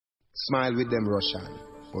Smile with them, Russian,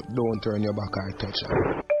 but don't turn your back or touch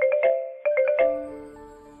them.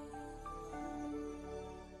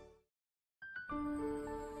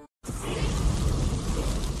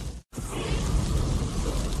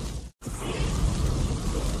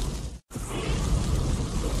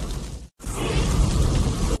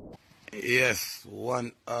 Yes,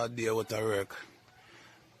 one day out of work.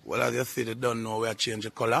 Well, as you see, they don't know where change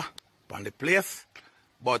the colour on the place.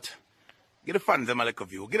 But give the fans them a little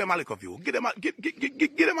view. Give them a little view. Give them a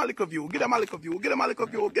little view. Give them a little view. Give them a little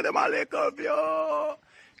view. Give them a little view.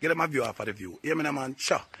 Give them a view off of the view. Hear me now, man?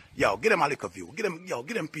 Sure. Yo, give them a little view.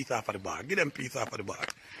 Give them piece off of the bar. Give them piece off of the bar.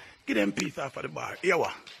 Give them piece off of the bar. Here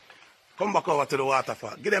what? Come back over to the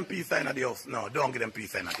waterfall. Give them piece in the house. No, don't give them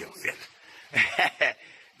piece in the house yet.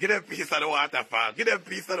 Give them piece of the waterfall. Give them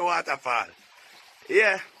piece of the waterfall.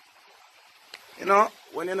 Yeah. You know,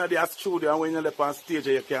 when you're in the studio and when you're on stage,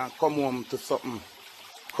 you can come home to something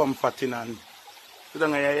comforting and sit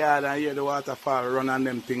down in your yard and hear the waterfall run and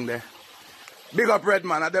them thing there. Big up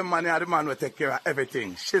Redman, and them man are the man will take care of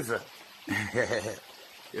everything. Shizzle.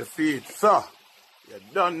 You see it. So, you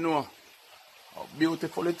don't know how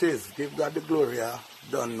beautiful it is. Give God the glory, yeah?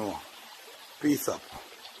 Don't know. Peace up.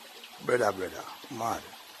 Brother. Mad.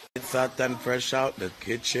 It's hot and fresh out the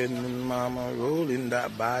kitchen, mama rolling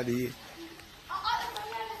that body.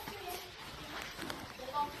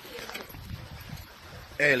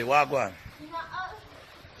 Ellie, what go on?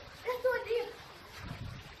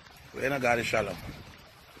 We ain't got the shallow.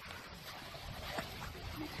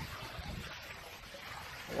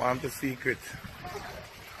 Want the secret?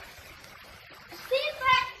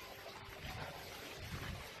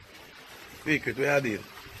 Secret, where are they?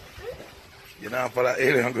 You know, for that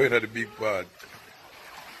alien going to the big part.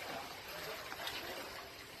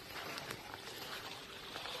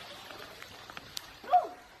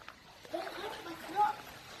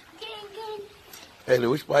 Ellie,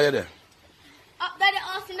 which part are you there? Up by the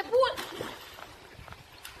house in the pool.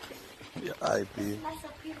 Your IP. That's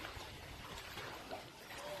up here.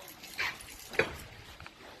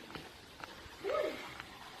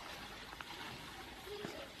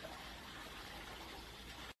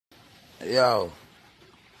 Yo,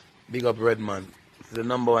 big up Redman. It's the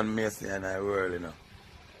 #1 Mason in the world, you know.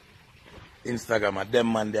 Instagram,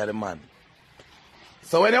 them man, they're the man.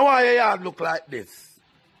 So when you want your yard look like this,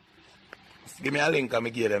 give me a link and I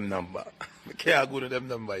give them number. I can't go to them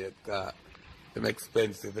number yet because they're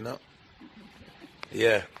expensive, you know.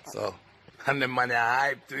 Yeah, so, and them man are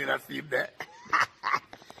hype to, you know, see there.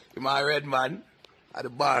 You my Redman, are the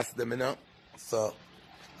boss them, you know. So,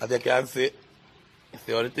 as you can see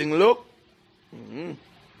how the thing look.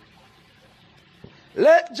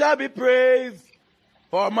 Let Jah be praised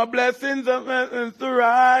for my blessings and blessings to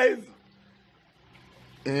rise.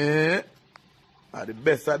 Are the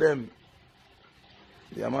best of them.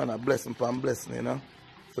 Yeah, man, a blessing for blessing, you know.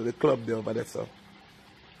 So the club there over there, so.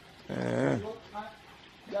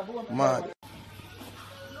 Mad.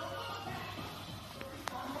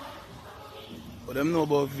 But them know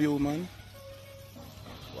about view, man.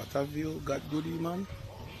 What a view, got goodie, man.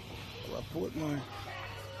 What port, man.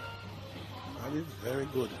 That is very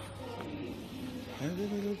good. Every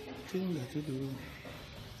little thing that you do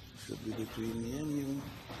should be between me and you.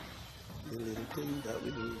 The little thing that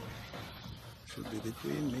we do should be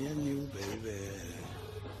between me and you, baby.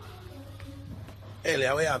 Ellie,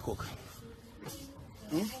 how you cook?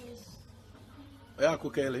 How you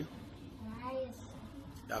cook, Ellie? Rice.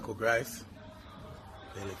 You cook rice?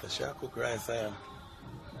 Ellie, because she cook rice, I am.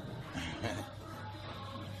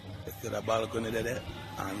 It's the balcony there,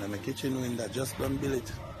 and my kitchen window just don't build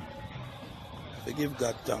it. If you give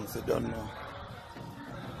God thanks, you don't know.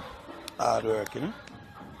 Hard work, you know?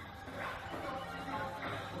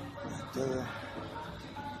 I tell you.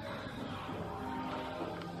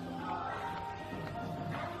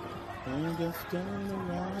 And just turn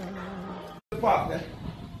around. The park there.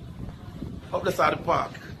 Up the side of the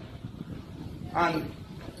park. And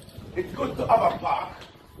it's good to have a park.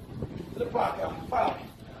 The park, yeah. Follow me.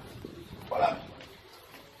 Follow me.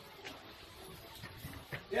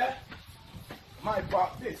 Yeah? My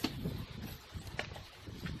park, this.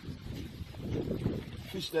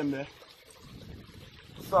 Fish them there.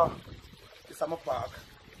 So, this is my park.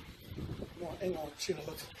 No, hang on, chill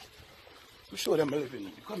out. We show them a living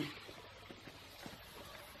room. Come here.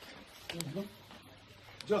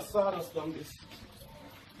 Just saw us done this.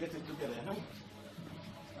 Get it together, you know?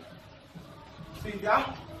 See,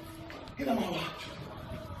 yeah? Get them all out.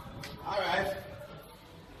 Alright.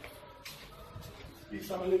 This is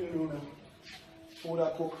my living room now. Food I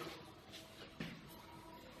cook.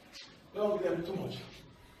 Don't give them too much.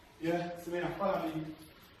 Yeah, see me, follow me.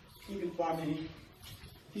 Keep it for me.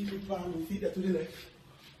 Keep it for me. See that to the left.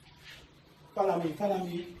 Follow me, follow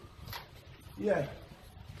me. Yeah.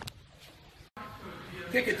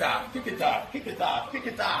 Kick it off, kick it off, kick it off, kick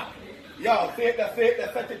it off. Yo, set it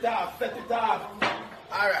there, set it off, set it off.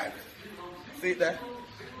 Alright. See it there?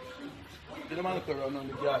 Did the man look around on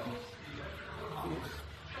the garden?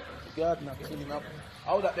 The garden are cleaning up.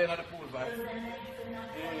 How that there at the pool, man?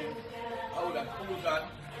 How that pool that?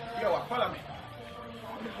 Yo, follow me.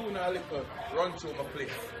 I'm going to a little run through my place.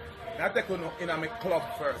 I take you in my club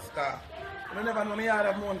first, cause I never know me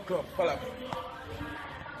have my own club. Follow me.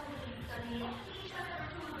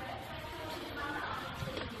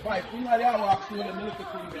 Right, we know they are walk through them little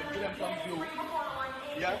things there, give them some view.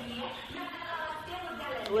 Yeah?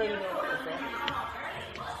 Where you know what you're from?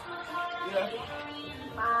 Yeah?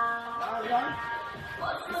 Alright?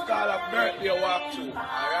 It's called a birthday walkthrough,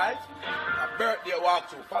 alright? A birthday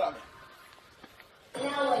walkthrough, follow me.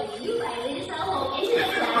 Now, you finally sell home and This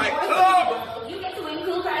is my club! you get to win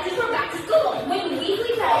cool prizes for back to school. Win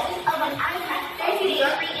weekly prizes of an iPad, 30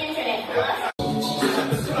 days free internet plus.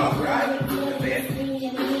 This is the club, right? This is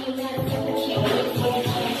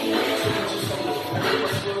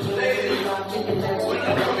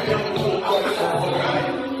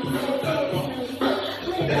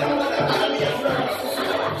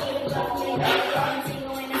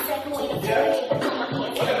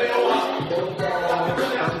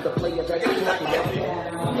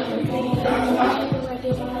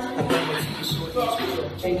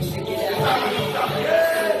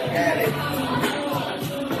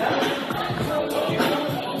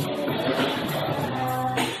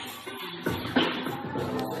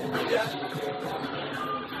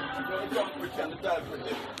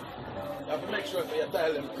it. You have to make sure that you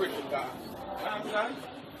tile them pretty, car. You understand?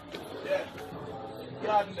 Yeah.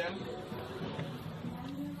 Garden them.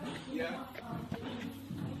 Yeah.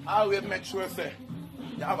 I will make sure say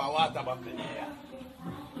you have a water bottle in here.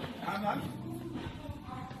 Understand?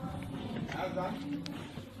 Understand?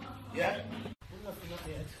 Yeah? Nothing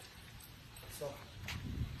yet. So,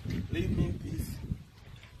 leave me in peace.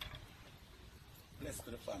 Bless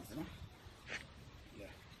to the fans, you know? Yeah.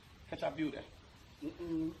 Catch a view there.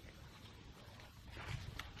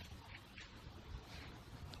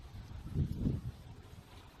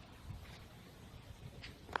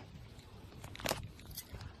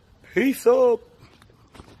 Peace up.